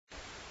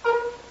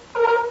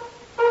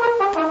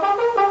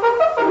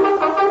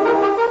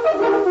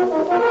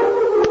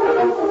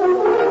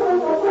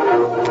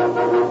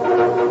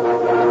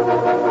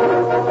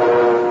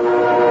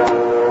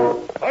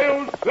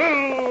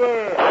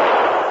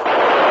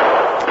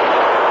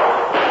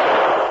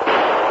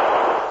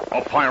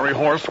A fiery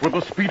horse with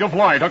the speed of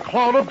light, a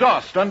cloud of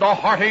dust, and a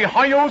hearty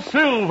hi-yo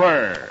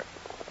silver.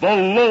 The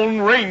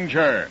Lone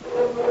Ranger.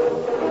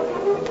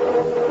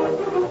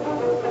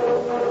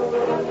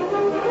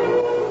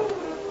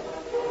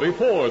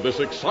 Before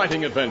this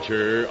exciting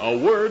adventure, a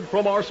word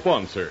from our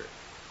sponsor.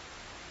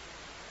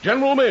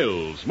 General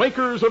Mills,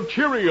 makers of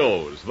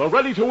Cheerios, the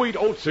ready-to-eat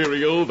oat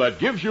cereal that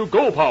gives you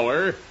go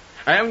power,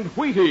 and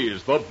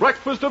Wheaties, the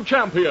breakfast of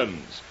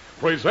champions,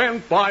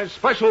 present by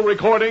special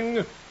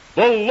recording,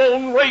 The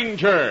Lone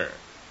Ranger.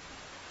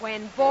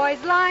 When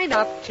boys line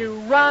up to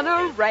run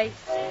a race,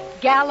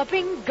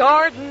 galloping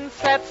Gordon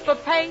sets the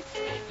pace.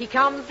 He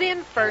comes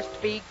in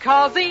first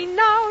because he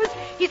knows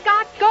he's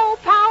got go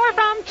power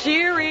from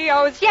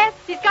Cheerios. Yes,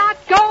 he's got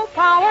go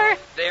power.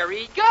 There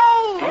he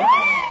goes.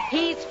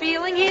 He's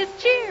feeling his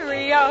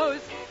Cheerios,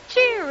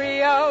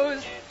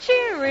 Cheerios,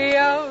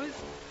 Cheerios.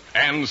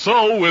 And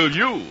so will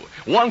you,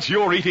 once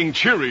you're eating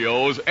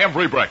Cheerios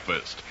every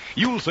breakfast.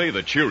 You'll say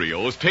the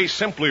Cheerios taste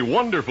simply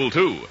wonderful,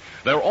 too.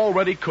 They're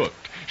already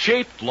cooked,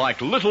 shaped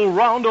like little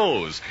round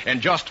O's, and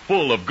just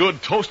full of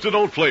good toasted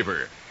oat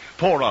flavor.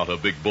 Pour out a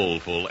big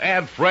bowlful,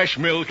 add fresh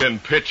milk,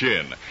 and pitch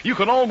in. You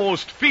can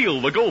almost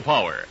feel the go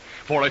power.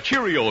 For a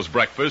Cheerios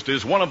breakfast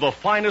is one of the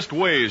finest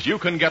ways you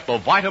can get the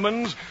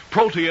vitamins,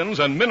 proteins,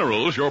 and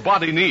minerals your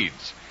body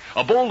needs.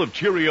 A bowl of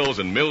Cheerios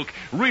and milk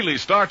really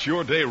starts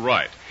your day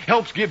right.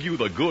 Helps give you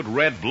the good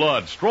red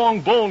blood,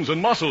 strong bones,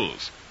 and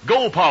muscles.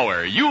 Go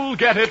power, you'll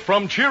get it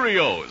from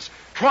Cheerios.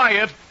 Try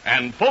it,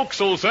 and folks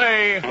will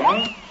say,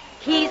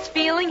 he's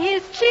feeling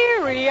his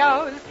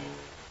Cheerios.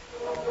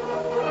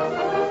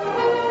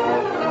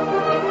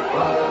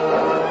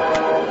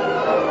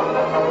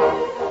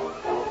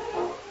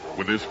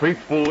 With his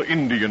faithful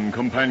Indian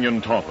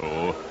companion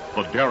Tonto,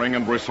 the daring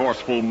and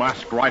resourceful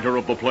masked rider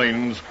of the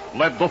plains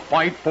led the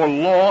fight for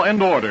law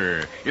and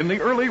order in the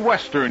early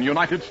western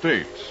United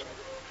States.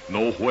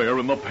 Nowhere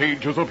in the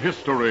pages of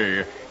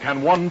history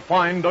can one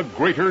find a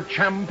greater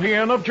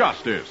champion of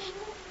justice.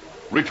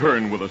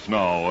 Return with us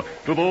now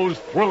to those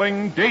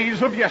thrilling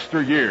days of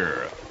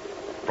yesteryear.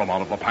 From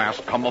out of the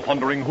past come the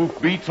thundering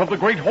hoofbeats of the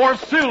great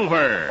horse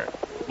Silver.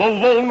 The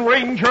Lone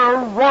Ranger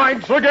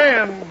rides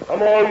again.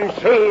 Come on,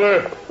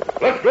 Silver.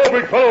 Let's go,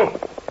 big fellow.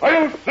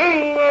 I'll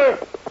Silver.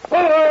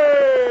 Hooray!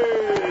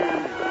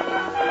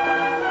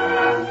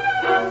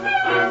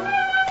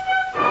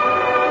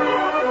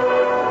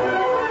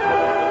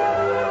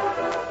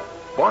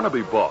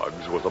 Barnaby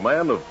Boggs was a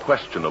man of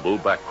questionable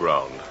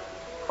background.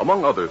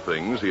 Among other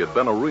things, he had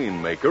been a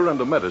rainmaker and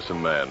a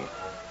medicine man.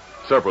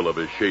 Several of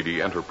his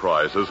shady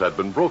enterprises had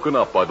been broken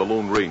up by the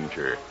Lone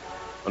Ranger,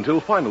 until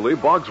finally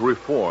Boggs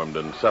reformed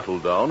and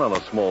settled down on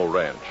a small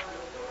ranch.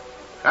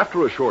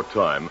 After a short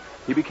time,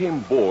 he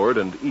became bored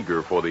and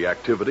eager for the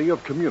activity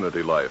of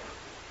community life.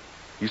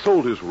 He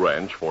sold his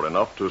ranch for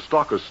enough to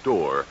stock a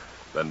store,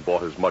 then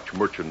bought as much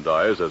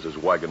merchandise as his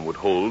wagon would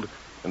hold,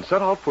 and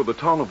set out for the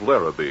town of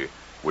Larrabee,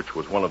 which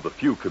was one of the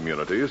few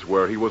communities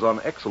where he was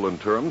on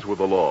excellent terms with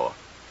the law.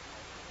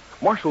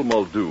 Marshal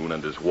Muldoon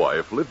and his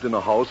wife lived in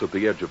a house at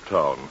the edge of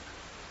town.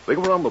 They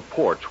were on the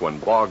porch when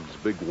Boggs'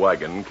 big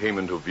wagon came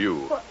into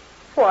view.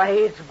 Why,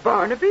 it's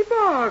Barnaby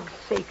Boggs.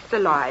 Sakes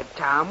alive,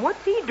 Tom.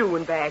 What's he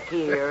doing back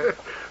here?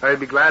 I'd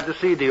be glad to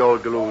see the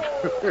old galoot.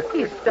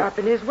 He's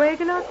stopping his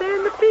wagon out there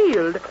in the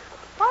field.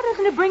 Why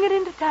doesn't he bring it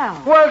into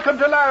town? Welcome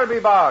to Larrabee,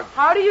 Boggs.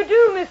 How do you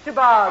do, Mr.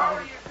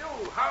 Boggs?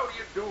 How do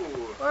you do?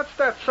 What's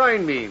that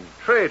sign mean?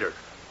 Trader.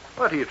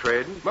 What are you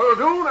trading?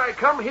 Muldoon, I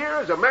come here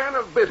as a man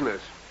of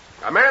business.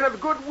 A man of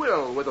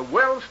goodwill with a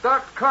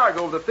well-stocked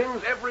cargo of the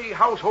things every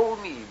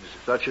household needs.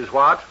 Such as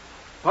what?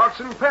 Pots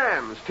and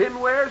pans,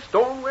 tinware,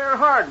 stoneware,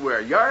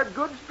 hardware, yard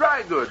goods,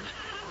 dry goods.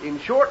 In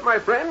short, my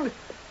friend,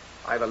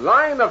 I've a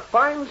line of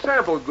fine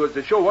sample goods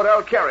to show what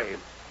I'll carry.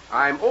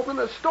 I'm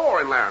opening a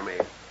store in Laramie.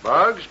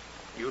 Boggs,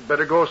 you'd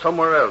better go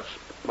somewhere else.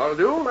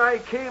 Muldoon, I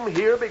came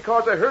here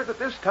because I heard that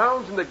this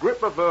town's in the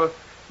grip of a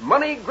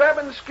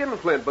money-grabbing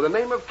skinflint by the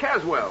name of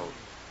Caswell.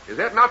 Is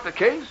that not the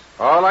case?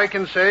 All I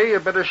can say, you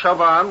better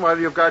shove on while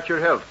you've got your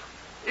health.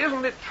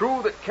 Isn't it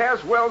true that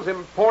Caswell's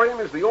Emporium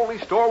is the only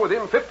store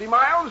within 50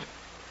 miles?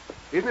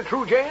 Isn't it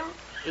true, Jane?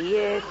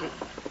 Yes,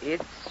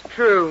 it's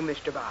true,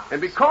 Mr. Boggs.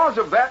 And because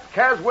of that,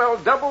 Caswell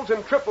doubles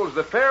and triples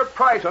the fair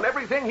price on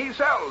everything he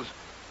sells.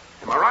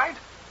 Am I right?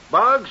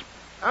 Boggs,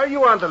 are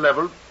you on the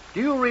level?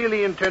 Do you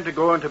really intend to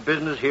go into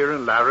business here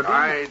in Larrabee?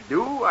 I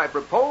do. I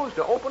propose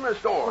to open a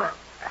store.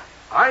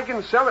 I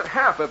can sell at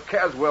half of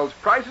Caswell's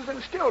prices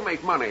and still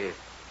make money.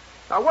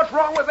 Now, what's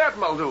wrong with that,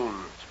 Muldoon?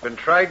 It's been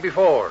tried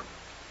before.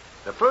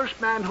 The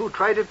first man who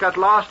tried it got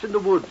lost in the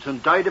woods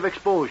and died of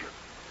exposure.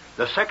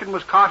 The second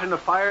was caught in a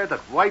fire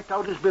that wiped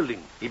out his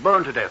building. He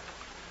burned to death.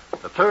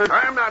 The third...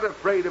 I'm not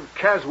afraid of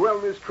Caswell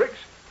and his tricks.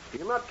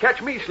 He'll not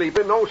catch me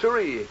sleeping, no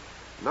siree.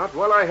 Not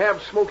while I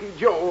have Smoky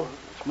Joe.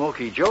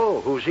 Smoky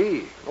Joe? Who's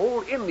he?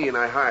 Old Indian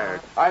I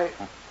hired.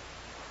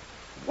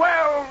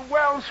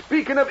 Well,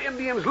 speaking of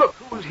Indians, look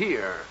who's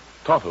here.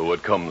 Tonto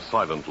had come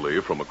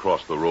silently from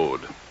across the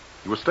road.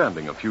 He was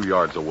standing a few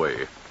yards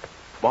away.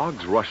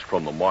 Boggs rushed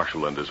from the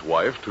marshal and his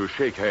wife to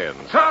shake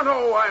hands.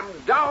 Tonto, I'm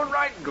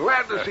downright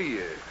glad to see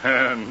you.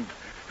 And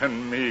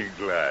me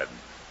glad.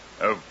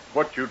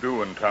 What you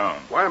do in town?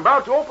 Why, I'm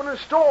about to open a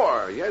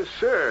store. Yes,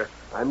 sir.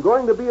 I'm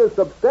going to be a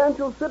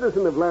substantial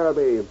citizen of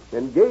Larrabee,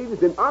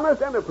 engaged in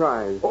honest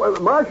enterprise. Oh,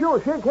 Marshal,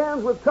 shake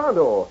hands with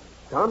Tonto.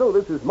 Tonto,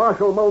 this is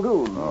Marshal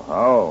Muldoon. Oh,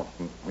 how?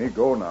 Me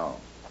go now.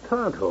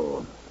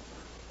 Tonto.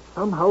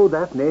 Somehow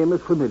that name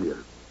is familiar.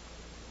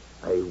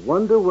 I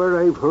wonder where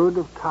I've heard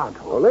of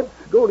Tonto. Well, let's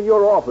go to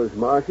your office,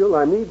 Marshal.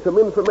 I need some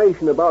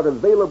information about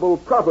available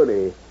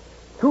property.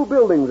 2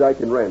 buildings I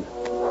can rent.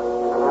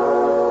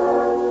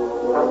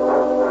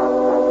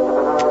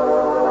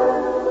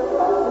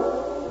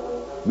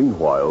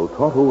 Meanwhile,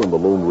 Tonto and the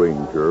Lone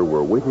Ranger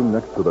were waiting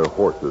next to their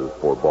horses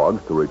for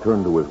Boggs to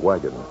return to his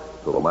wagon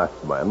so the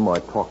masked man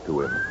might talk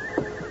to him.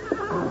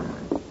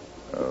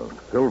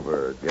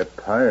 Silver, get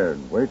tired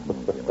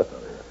waiting.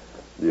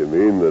 You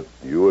mean that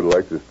you would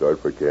like to start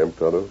for camp,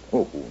 Tonto?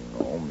 Oh,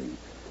 no,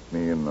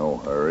 me in no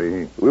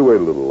hurry. We'll wait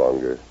a little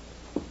longer.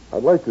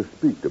 I'd like to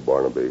speak to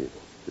Barnaby.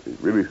 If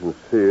he's really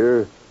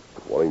sincere,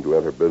 wanting to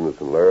enter business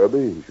in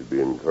Larrabee, he should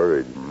be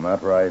encouraged.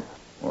 That right.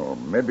 Well,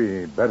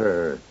 maybe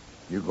better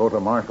you go to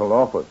Marshal's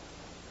office.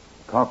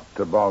 Talk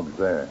to Boggs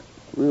there.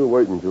 We'll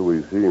wait until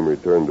we see him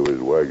return to his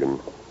wagon.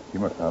 He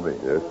must have it.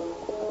 Yes?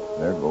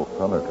 There go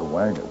feller to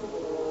wagon.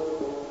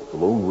 The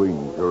Lone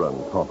Ranger and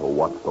Tonto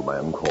watched the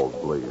man called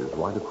Blaze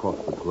ride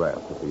across the grass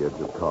at the edge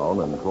of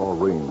town and draw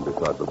rein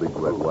beside the big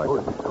red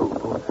wagon.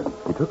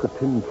 He took a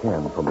tin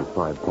can from his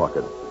side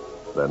pocket,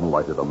 then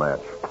lighted a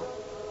match,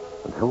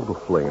 and held the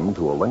flame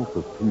to a length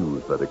of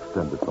fuse that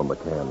extended from the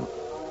can.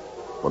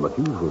 When the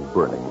fuse was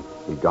burning,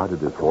 he guided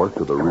his horse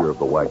to the rear of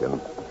the wagon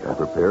and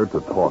prepared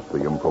to toss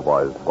the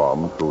improvised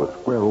bomb through a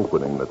square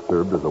opening that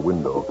served as a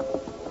window.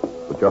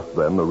 But just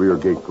then, the rear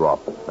gate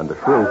dropped, and a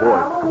shrill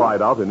voice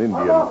cried out in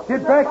Indian.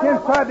 Get back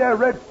inside there,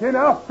 Redskin.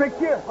 I'll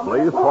fix you.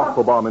 Blaze tossed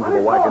the bomb into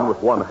the wagon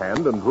with one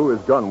hand and drew his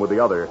gun with the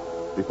other.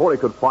 Before he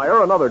could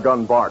fire, another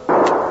gun barked.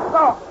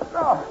 No.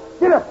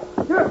 Get up.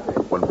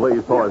 When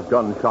Blaze saw his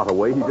gun shot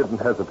away, he didn't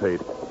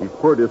hesitate. He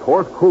spurred his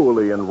horse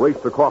cruelly and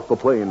raced across the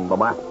plain. The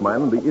masked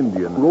man and the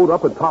Indian rode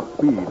up at top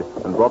speed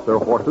and brought their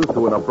horses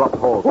to an abrupt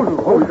halt. Out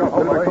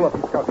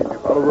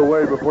of the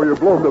way before you're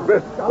blown to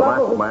bits. The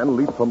masked man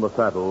leaped from the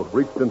saddle,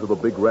 reached into the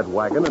big red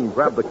wagon, and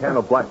grabbed the can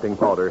of blasting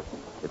powder.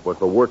 It was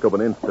the work of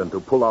an instant to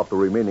pull out the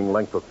remaining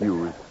length of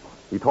fuse.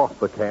 He tossed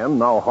the can,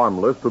 now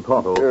harmless, to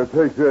Tonto. Here,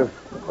 take this.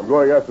 I'm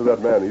going after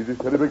that man. Easy,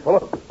 steady, big fella.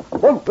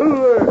 One, two,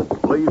 there.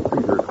 Blaze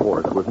Peter's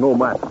horse was no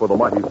match for the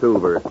mighty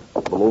Silver.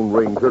 The Lone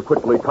Ranger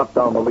quickly cut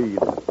down the lead.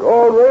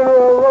 Go on, Rainer,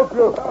 I'll rope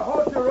you.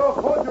 Hold your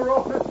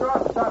rope, Mr.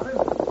 I'm stopping.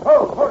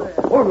 Hold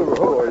it.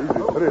 Oh,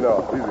 easy, steady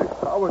now,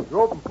 easy. I was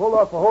roped and pulled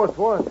off a horse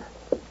once.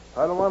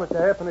 I don't want it to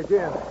happen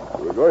again.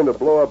 We're going to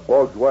blow up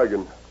Boggs'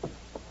 wagon. What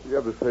do you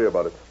have to say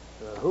about it?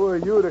 Who are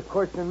you to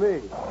question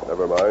me?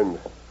 Never mind.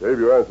 Save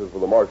your answers for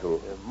the marshal.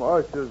 The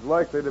marshal's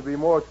likely to be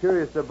more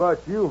curious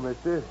about you,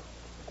 mister.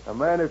 A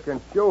man who can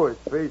show his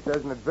face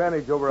has an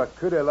advantage over a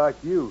critter like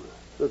you.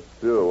 Sit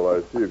still while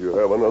I see if you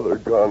have another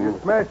gun. You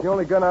smashed the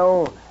only gun I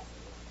own.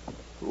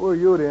 Who are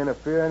you to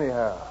interfere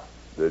anyhow?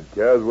 Did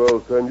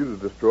Caswell send you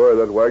to destroy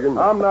that wagon?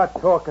 I'm not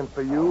talking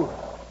for you.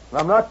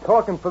 I'm not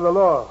talking for the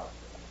law.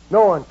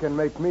 No one can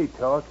make me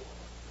talk.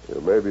 You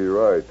may be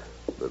right.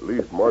 At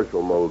least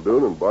Marshal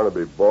Muldoon and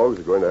Barnaby Boggs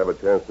are going to have a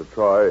chance to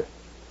try.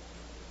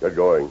 Get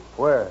going.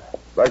 Where?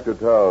 Back to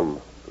town.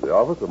 To the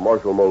office of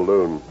Marshal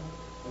Muldoon.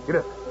 Get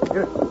up.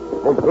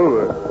 One, two,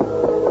 there.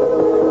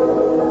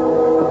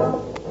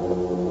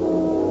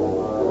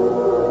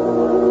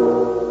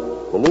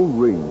 The Lone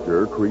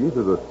Ranger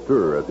created a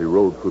stir as he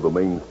rode through the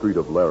main street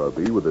of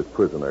Larrabee with his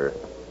prisoner.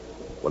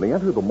 When he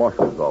entered the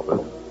marshal's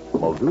office,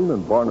 Muldoon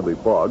and Barnaby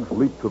Boggs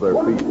leaped to their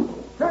feet.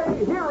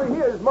 Say, here he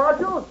is,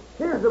 Marshal.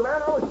 Here's the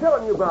man I was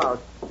telling you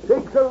about.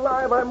 Sakes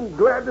alive, I'm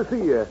glad to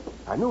see you.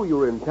 I knew you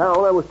were in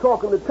town. I was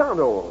talking to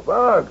Tonto.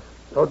 Boggs,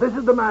 so this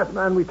is the masked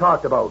man we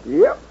talked about.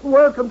 Yep.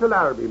 Welcome to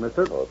Larrabee,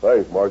 mister. Oh,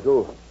 thanks,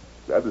 Marshal.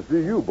 Glad to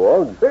see you,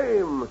 Boggs.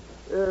 Same.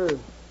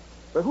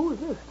 But who's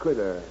this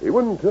critter? He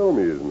wouldn't tell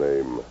me his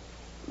name.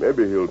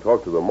 Maybe he'll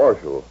talk to the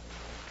marshal.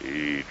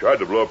 He tried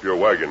to blow up your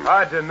wagon.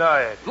 I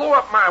deny it. Blow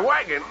up my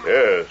wagon?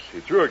 Yes, he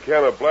threw a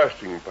can of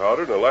blasting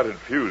powder and a lighted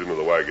fuse into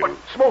the wagon. What,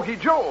 Smoky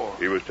Joe?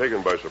 He was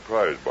taken by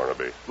surprise,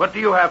 Barnaby. What do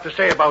you have to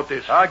say about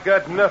this? I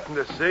got nothing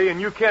to say,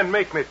 and you can't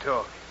make me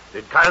talk.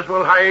 Did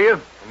Caswell hire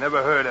you? I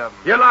never heard of him.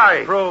 You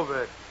lie. Prove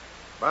it.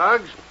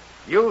 Boggs,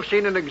 you've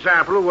seen an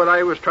example of what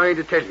I was trying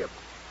to tell you.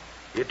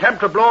 The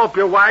attempt to blow up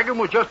your wagon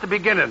was just the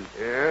beginning.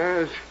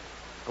 Yes.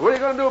 What are you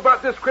going to do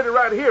about this critter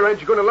right here?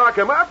 Ain't you going to lock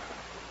him up?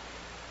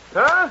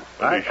 Huh?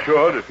 He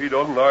should. If he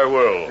doesn't, I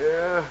will.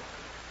 Yeah.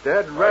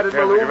 That I ratted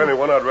can't think of balloon.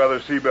 anyone I'd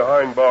rather see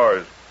behind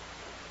bars.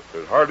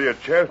 There's hardly a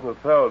chance in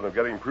 1,000 of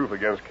getting proof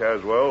against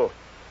Caswell.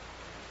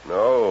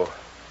 No,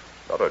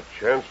 not a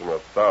chance in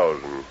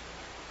 1,000.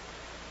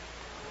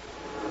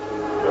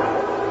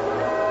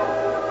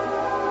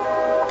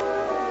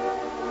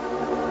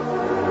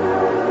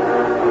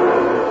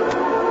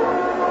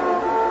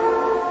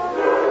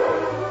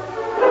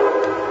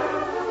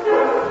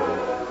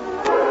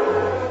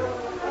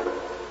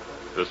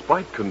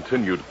 Despite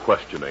continued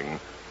questioning,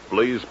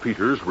 Blaze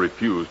Peters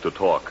refused to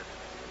talk.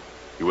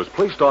 He was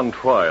placed on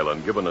trial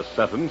and given a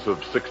sentence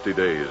of 60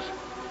 days.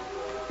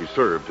 He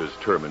served his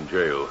term in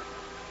jail.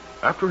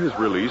 After his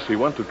release, he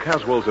went to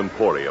Caswell's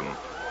Emporium.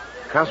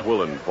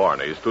 Caswell and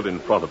Varney stood in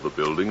front of the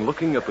building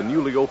looking at the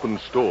newly opened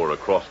store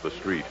across the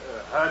street.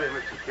 Howdy,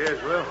 Mr.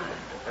 Caswell.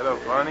 Hello,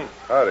 Barney.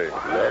 Howdy.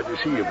 Glad to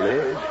see you,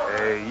 Blaze.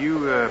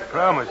 You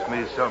promised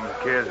me something,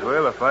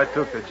 Caswell, if I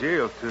took the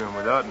jail term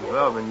without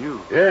involving you.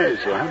 Yes,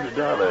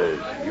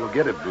 $100. You'll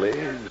get it,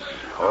 Blaze.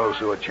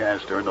 Also a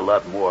chance to earn a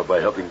lot more by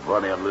helping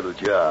Barney on a little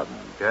job.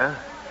 Yeah?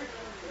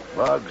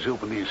 Boggs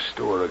opened his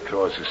store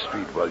across the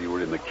street while you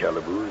were in the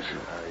calaboose.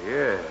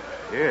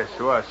 Yeah,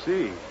 so I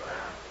see.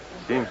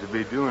 Seems to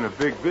be doing a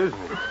big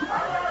business.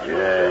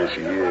 Yes,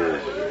 he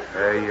is.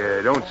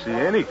 I don't see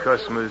any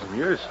customers in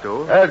your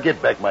store. I'll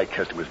get back my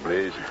customers,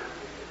 Blaze.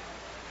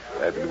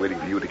 I've been waiting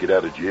for you to get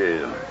out of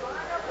jail.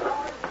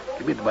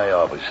 Come into my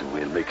office and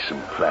we'll make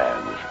some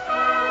plans.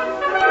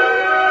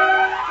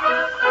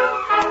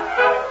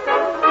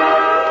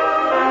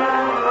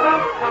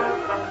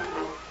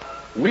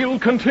 We'll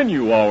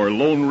continue our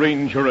Lone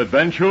Ranger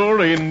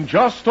adventure in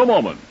just a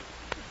moment.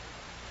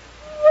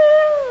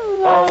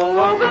 All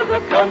over the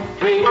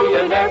country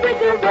in every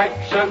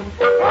direction,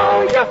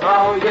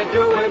 how you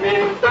doing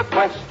is the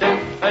question.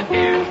 And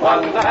here's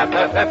one that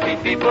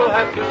happy people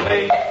have to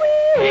say.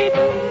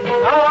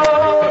 Eating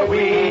our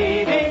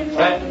Wheaties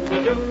and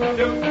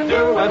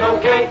doing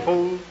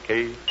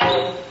okay.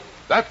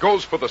 That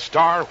goes for the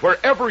star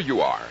wherever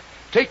you are.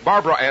 Take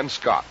Barbara Ann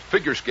Scott,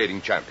 figure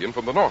skating champion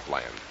from the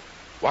Northland.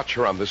 Watch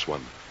her on this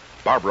one.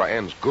 Barbara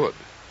Ann's good.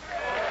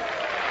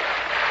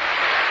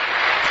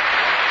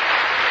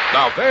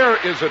 Now, there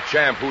is a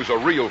champ who's a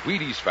real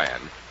Wheaties fan.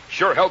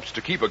 Sure helps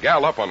to keep a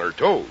gal up on her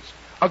toes.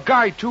 A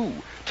guy, too.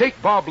 Take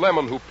Bob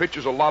Lemon, who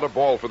pitches a lot of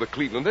ball for the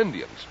Cleveland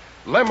Indians.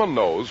 Lemon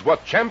knows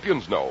what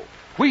champions know.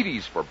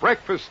 Wheaties for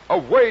breakfast,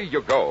 away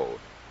you go.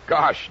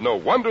 Gosh, no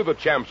wonder the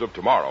champs of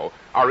tomorrow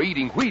are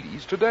eating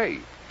Wheaties today.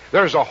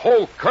 There's a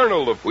whole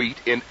kernel of wheat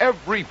in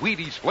every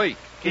Wheaties flake.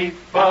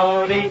 Keep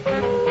on eating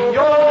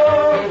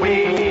your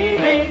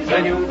Wheaties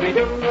and you'll be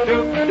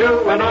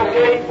doing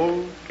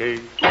okay.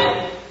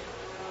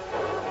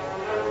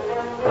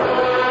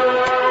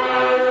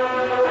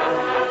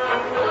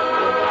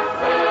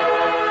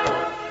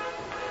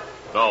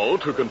 Now,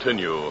 to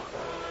continue.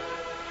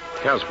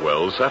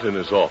 Caswell sat in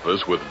his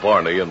office with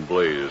Varney and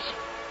Blaze,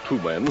 two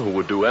men who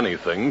would do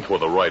anything for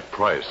the right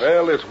price.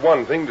 Well, it's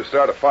one thing to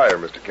start a fire,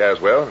 Mr.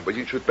 Caswell, but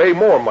you should pay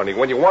more money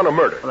when you want a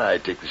murder. Well, I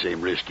take the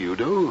same risk you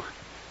do.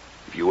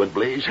 If you and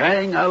Blaze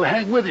hang, I'll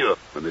hang with you.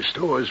 When the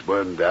store's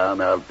burned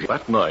down, I'll...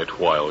 That night,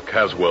 while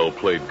Caswell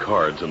played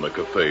cards in the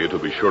cafe to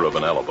be sure of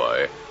an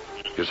alibi,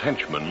 his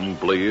henchmen,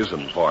 Blaze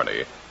and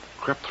Varney,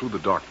 crept through the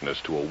darkness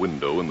to a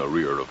window in the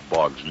rear of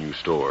Boggs' new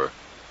store.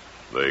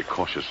 They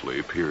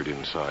cautiously peered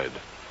inside.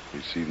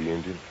 You see the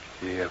Indian?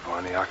 Yeah,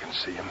 Barney, I can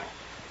see him.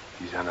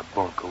 He's on a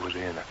bunk over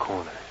there in the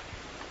corner.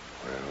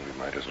 Well, we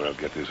might as well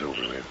get this over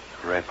with.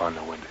 Right on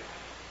the window.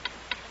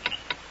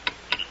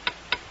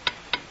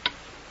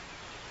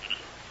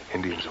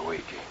 Indian's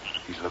awake.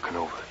 He's looking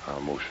over. I'll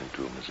motion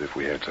to him as if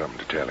we had something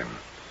to tell him.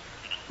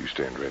 You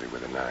stand ready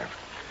with a knife.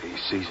 He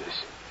sees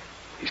us.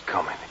 He's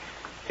coming.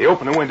 Hey,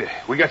 open the window.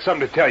 We got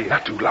something to tell you.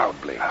 Not too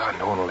loud, Blaze.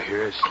 No one will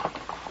hear us.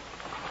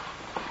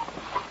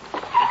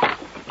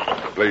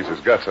 Blaze has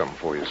got something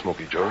for you,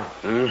 Smoky Joe.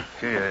 Here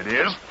it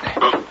is.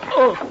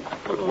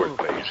 Good work,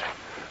 Blaze.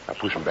 Now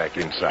push him back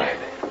inside.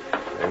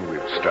 Then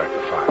we'll start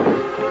the fire.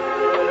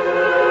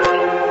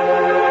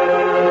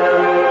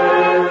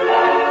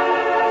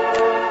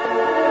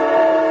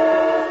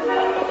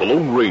 The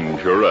Lone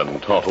Ranger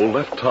and Tonto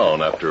left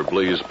town after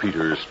Blaze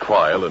Peters'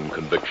 trial and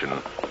conviction.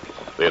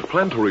 They had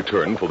planned to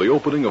return for the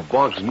opening of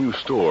Boggs' new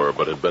store,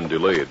 but had been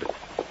delayed.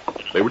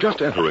 They were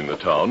just entering the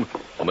town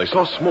when they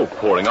saw smoke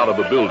pouring out of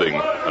the building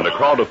and a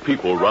crowd of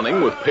people running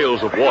with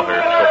pails of water.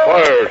 A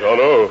fire,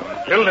 Tonto.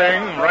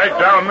 Building right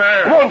down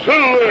there. Come on,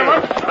 settle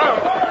there.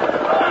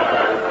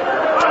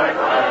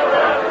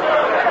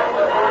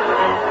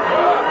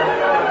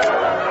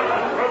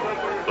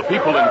 The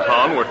people in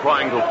town were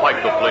trying to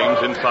fight the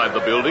flames inside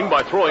the building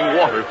by throwing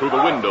water through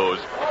the windows,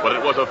 but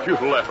it was a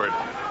futile effort.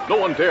 No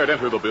one dared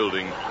enter the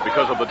building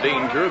because of the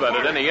danger that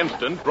at any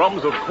instant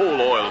drums of coal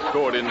oil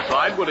stored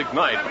inside would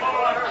ignite.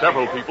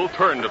 Several people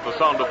turned at the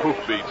sound of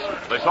hoofbeats.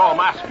 They saw a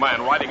masked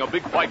man riding a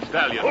big white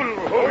stallion. Here,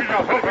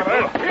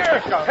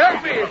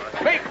 help me.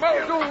 Make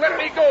Muldoon let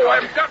me go.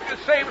 I've got to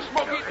save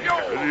Smoky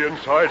Joe. Is he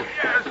inside?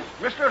 Yes.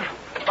 Mister,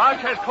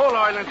 Boggs has coal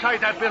oil inside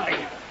that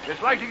building.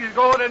 It's likely to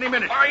go at any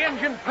minute. My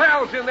engine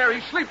pal's in there.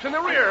 He sleeps in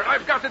the rear.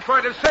 I've got to try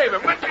to save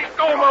him. Let me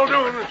go,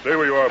 Muldoon. Stay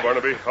where you are,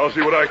 Barnaby. I'll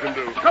see what I can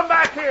do. Come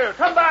back here.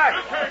 Come back.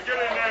 You can't get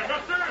in there,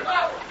 mister.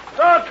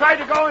 Don't try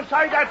to go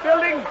inside that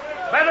building.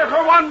 Better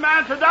for one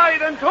man to die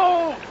than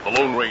two. The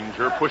Lone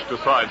Ranger pushed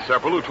aside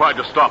several who tried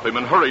to stop him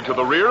and hurried to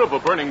the rear of a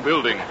burning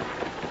building.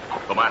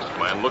 The masked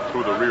man looked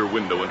through the rear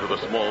window into the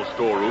small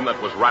storeroom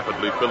that was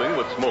rapidly filling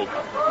with smoke.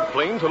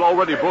 Flames had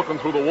already broken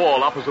through the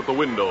wall opposite the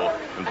window,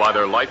 and by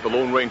their light, the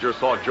Lone Ranger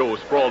saw Joe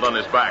sprawled on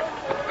his back.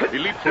 He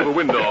leaped through the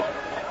window,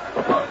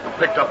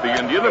 picked up the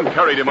Indian, and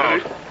carried him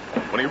out.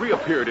 When he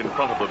reappeared in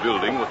front of the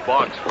building with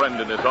Boggs' friend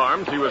in his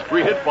arms, he was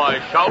greeted by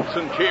shouts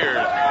and cheers.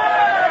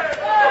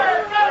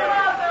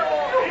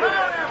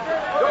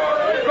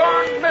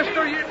 Doggone,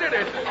 mister, you did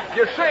it.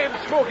 You saved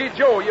Smoky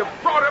Joe. You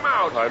brought him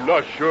out. I'm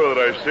not sure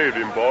that I saved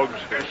him, Boggs.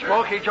 Is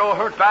Smoky Joe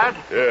hurt bad?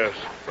 Yes,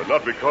 but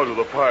not because of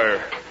the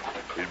fire.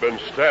 He'd been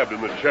stabbed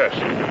in the chest.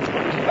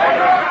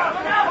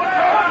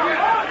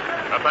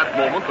 At that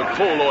moment, the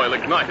coal oil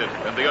ignited,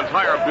 and the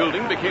entire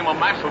building became a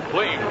mass of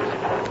flames.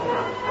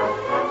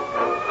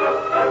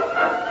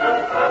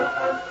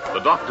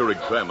 The doctor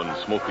examined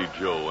Smoky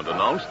Joe and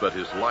announced that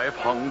his life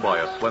hung by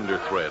a slender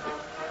thread.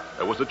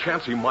 There was a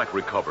chance he might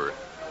recover,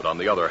 but on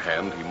the other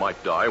hand, he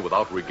might die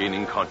without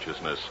regaining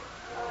consciousness.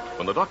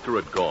 When the doctor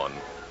had gone,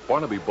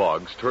 Barnaby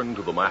Boggs turned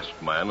to the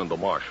masked man and the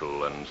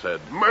marshal and said,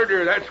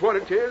 Murder, that's what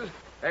it is.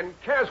 And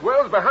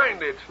Caswell's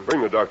behind it.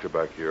 Bring the doctor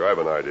back here. I have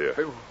an idea.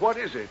 What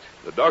is it?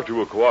 The doctor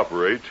will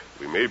cooperate.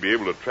 We may be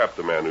able to trap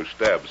the man who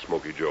stabbed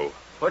Smoky Joe.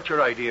 What's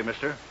your idea,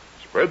 mister?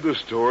 Spread the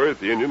story that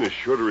the Indian is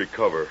sure to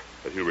recover,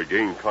 that he'll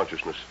regain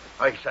consciousness.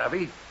 Aye,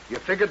 savvy. You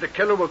figured the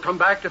killer will come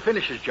back to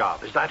finish his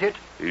job. Is that it?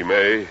 He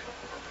may.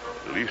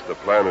 At least the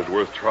plan is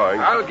worth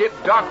trying. I'll get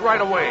Doc right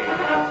away.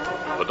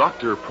 The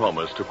doctor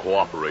promised to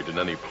cooperate in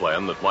any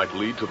plan that might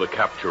lead to the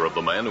capture of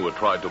the man who had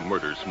tried to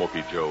murder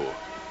Smoky Joe.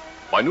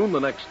 By noon the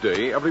next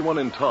day, everyone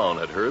in town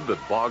had heard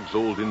that Boggs'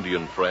 old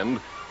Indian friend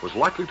was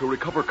likely to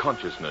recover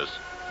consciousness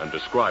and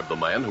describe the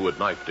man who had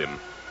knifed him.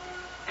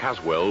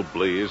 Caswell,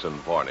 Blaze, and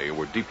Varney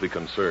were deeply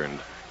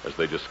concerned as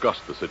they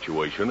discussed the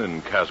situation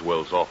in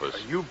Caswell's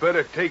office. You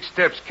better take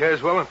steps,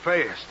 Caswell, and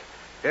fast.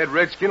 That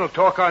redskin will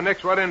talk our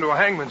necks right into a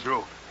hangman's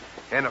rope.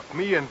 And if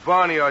me and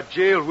Varney are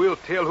jailed, we'll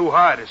tell who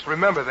hired us.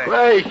 Remember that.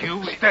 Right,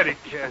 you... Steady,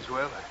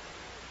 Caswell.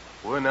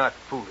 We're not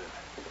fooling.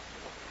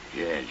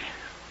 Yes.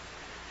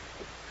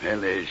 Well,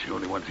 there's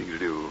only one thing to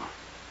do.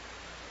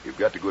 You've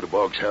got to go to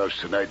Boggs' house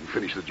tonight and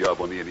finish the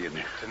job on the Indian.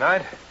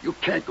 Tonight? You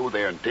can't go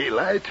there in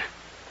daylight.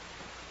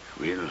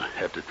 We'll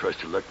have to trust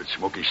to luck that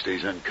Smoky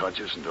stays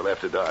unconscious until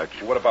after dark.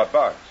 What about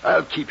Boggs?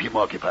 I'll keep him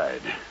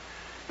occupied.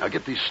 Now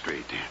get this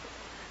straight.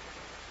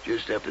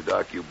 Just after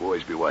dark, you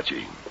boys be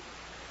watching.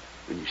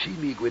 When you see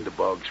me go into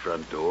Boggs'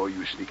 front door,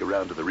 you sneak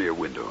around to the rear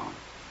window.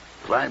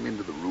 Climb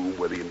into the room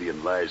where the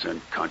Indian lies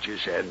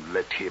unconscious and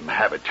let him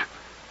have it.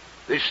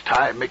 This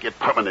time, make it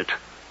permanent.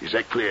 Is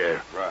that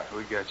clear? Right,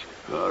 we got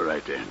you. All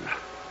right, then.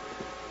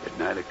 At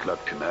 9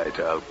 o'clock tonight,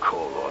 I'll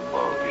call on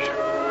Boggs.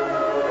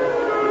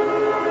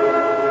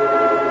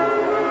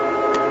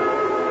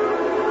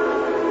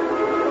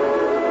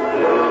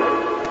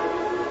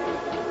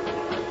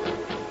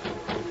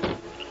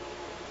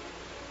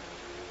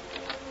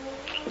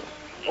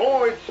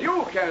 Oh, it's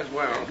you,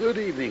 Caswell. Good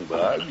evening,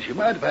 Boggs. You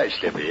mind if I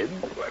step in?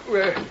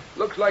 Well,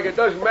 looks like it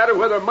doesn't matter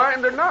whether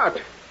mind or not.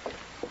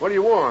 What do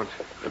you want?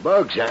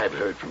 Boggs, I've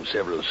heard from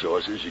several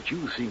sources that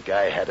you think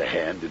I had a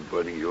hand in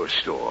burning your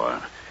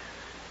store.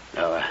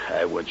 Now,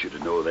 I want you to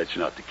know that's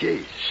not the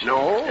case.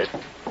 No?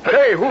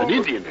 Hey, who? An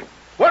Indian.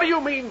 What do you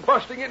mean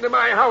busting into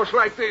my house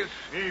like this?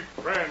 Me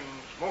friend,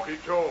 Smoky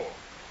Joe.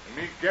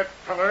 Me get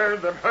feller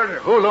them hurt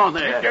him. Hold on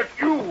there. Me get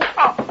you.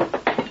 Oh,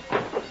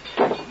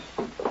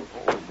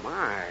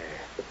 my.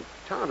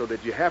 Tonto,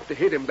 did you have to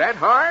hit him that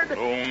hard?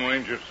 Lone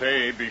Ranger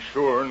say be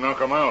sure and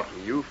knock him out.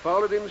 You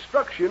followed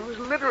instructions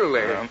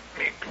literally.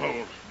 Me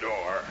close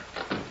door.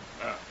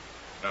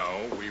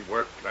 Now, we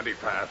work plenty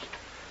fast.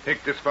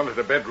 Take this fella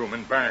to bedroom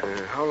and back.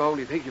 How long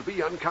do you think you'll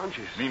be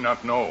unconscious? Me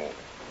not know.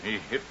 He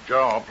hit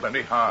jaw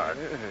plenty hard.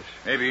 Yes.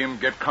 Maybe him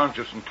get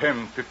conscious in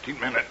 10, 15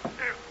 minutes.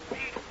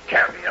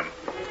 Carry him.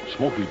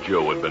 Smoky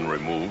Joe had been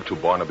removed to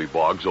Barnaby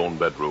Boggs' own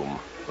bedroom.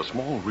 The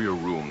small rear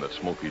room that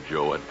Smoky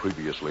Joe had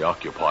previously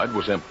occupied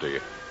was empty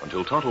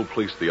until Tonto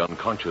placed the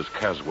unconscious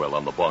Caswell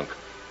on the bunk.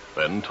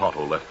 Then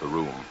Tonto left the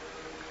room.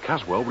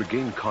 Caswell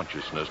regained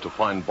consciousness to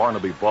find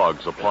Barnaby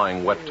Boggs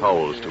applying wet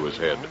towels to his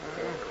head.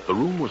 The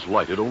room was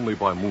lighted only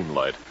by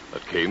moonlight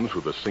that came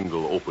through the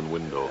single open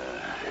window.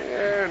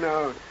 There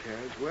now,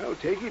 Caswell,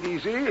 take it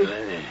easy.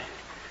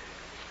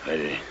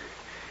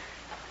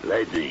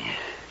 Lightning.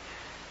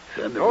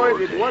 No,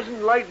 it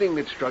wasn't lightning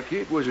that struck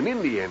you. It was an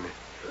Indian.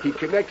 He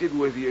connected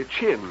with your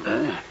chin.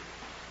 Huh?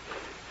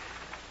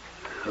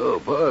 Oh,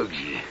 Boggs.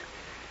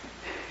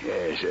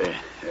 Yes,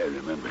 I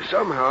remember.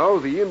 Somehow,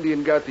 the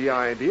Indian got the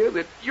idea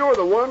that you're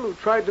the one who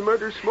tried to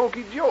murder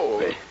Smoky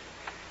Joe.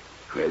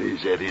 Where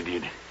is that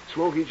Indian?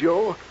 Smoky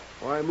Joe?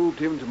 Oh, I moved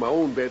him to my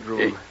own bedroom.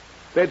 Hey.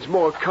 Bed's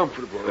more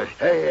comfortable.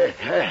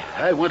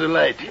 I want a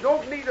light. You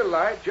don't need a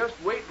light. Just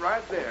wait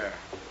right there.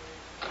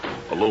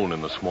 Alone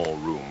in the small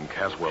room,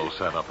 Caswell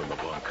sat up in the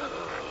bunk.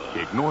 He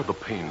ignored the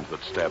pains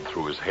that stabbed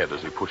through his head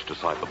as he pushed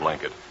aside the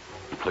blanket.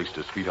 He placed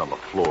his feet on the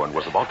floor and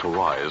was about to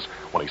rise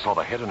when he saw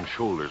the head and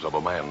shoulders of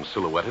a man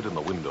silhouetted in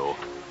the window.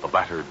 The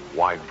battered,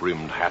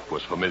 wide-brimmed hat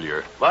was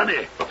familiar.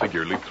 Barney! The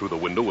figure leaped through the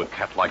window with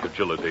cat-like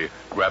agility,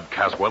 grabbed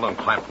Caswell, and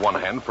clamped one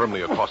hand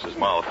firmly across his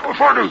mouth.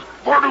 Barney,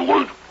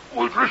 wait!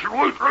 Wait, listen,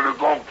 wait, let it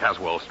go!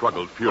 Caswell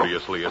struggled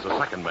furiously as a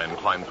second man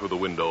climbed through the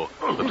window.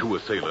 The two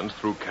assailants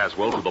threw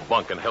Caswell to the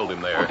bunk and held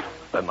him there.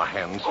 Then the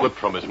hand slipped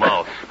from his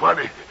mouth.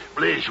 Barney,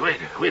 Blaze, wait,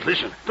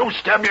 listen. Don't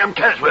stab me, I'm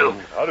Caswell.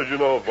 How did you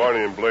know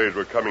Barney and Blaze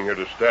were coming here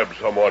to stab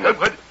someone?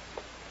 What?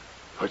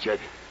 What's that?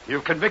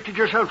 You've convicted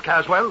yourself,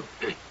 Caswell.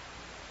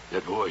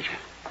 That voice.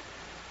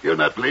 You're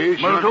not Blaze.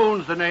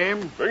 Muldoon's the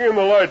name. Bring in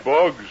the light,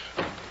 Boggs.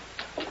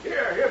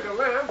 Here's a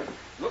lamp.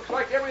 Looks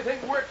like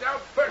everything worked out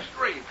first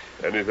rate.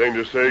 Anything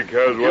to say,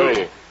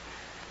 Caswell?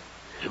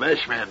 The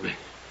masked man.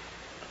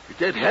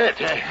 That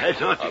hat, I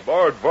thought... I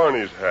borrowed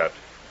Barney's hat.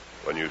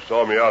 When you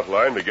saw me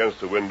outlined against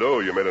the window,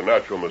 you made a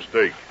natural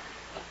mistake.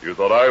 You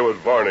thought I was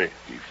Barney.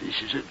 If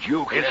this is a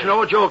joke... It's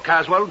no joke,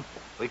 Caswell.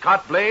 We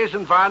caught Blaze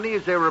and Varney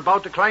as they were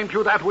about to climb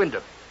through that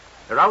window.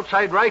 They're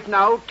outside right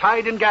now,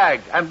 tied and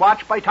gagged, and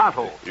watched by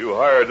Tonto. You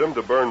hired them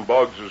to burn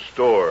Boggs'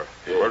 store,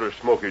 to murder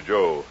Smoky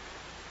Joe.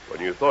 When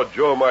you thought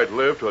Joe might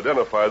live to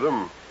identify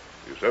them,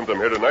 you sent them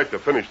here tonight to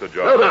finish the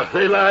job. No,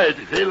 they lied.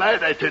 They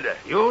lied, I tell you.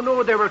 You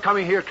knew they were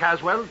coming here,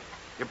 Caswell.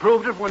 You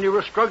proved it when you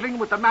were struggling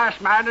with the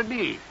masked man and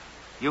me.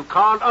 You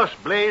called us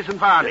Blaze and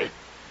Varney.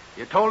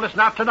 You told us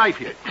not to knife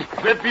you.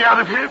 Get me out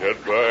of here.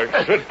 Get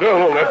back. Sit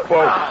down on that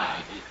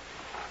bunk.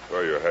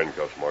 Where are your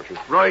handcuffs, Marshal?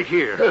 Right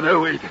here.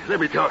 No, wait. Let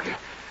me talk.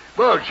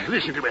 Boggs,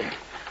 listen to me.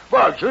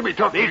 Boggs, let me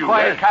talk to you. Be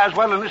quiet,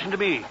 Caswell, and listen to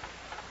me.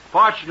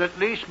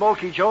 Fortunately,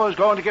 Smoky Joe is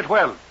going to get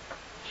well.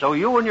 So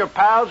you and your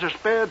pals are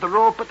spared the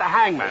rope at the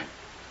hangman.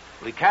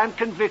 We can't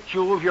convict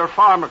you of your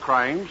former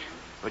crimes,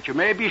 but you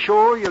may be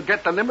sure you'll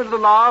get the limit of the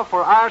law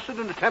for arson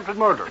and attempted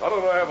murder. How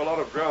don't I have a lot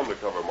of ground to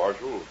cover,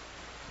 Marshal?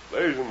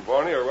 Blaze and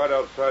Barney are right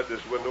outside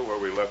this window where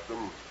we left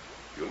them.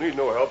 You'll need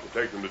no help to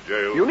take them to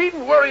jail. You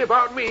needn't worry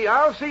about me.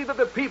 I'll see that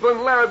the people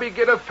in Larrabee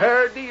get a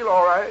fair deal,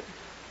 all right?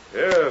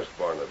 Yes,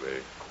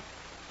 Barnaby.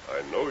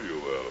 I know you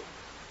will.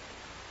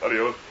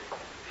 Adios.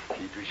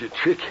 It was a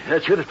trick.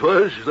 That's what it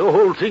was. The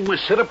whole thing was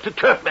set up to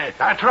trap me.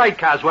 That's right,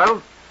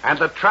 Caswell. And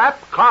the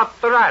trap caught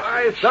the rat.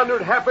 My thunder,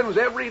 it happens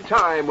every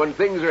time when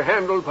things are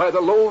handled by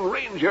the Lone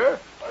Ranger.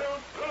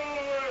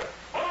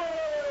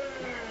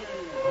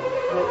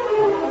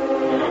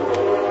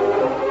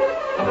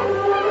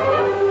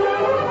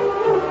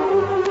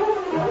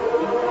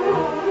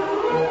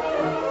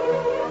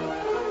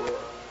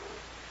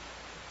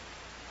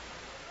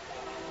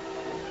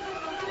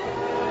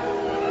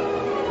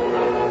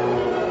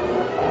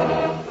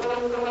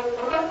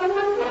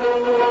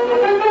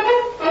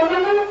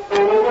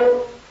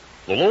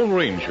 The Lone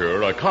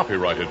Ranger, a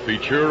copyrighted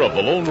feature of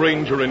the Lone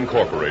Ranger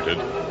Incorporated,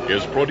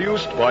 is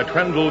produced by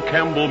Trendle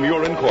Campbell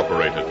Muir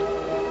Incorporated.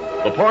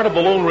 The part of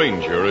the Lone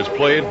Ranger is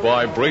played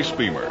by Brace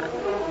Beamer.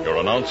 Your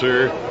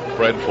announcer,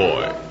 Fred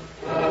Foy.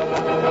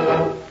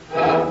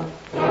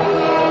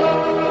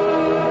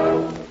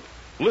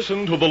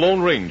 Listen to the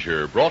Lone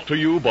Ranger, brought to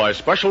you by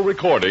special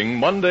recording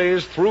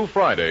Mondays through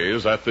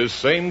Fridays at this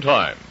same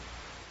time.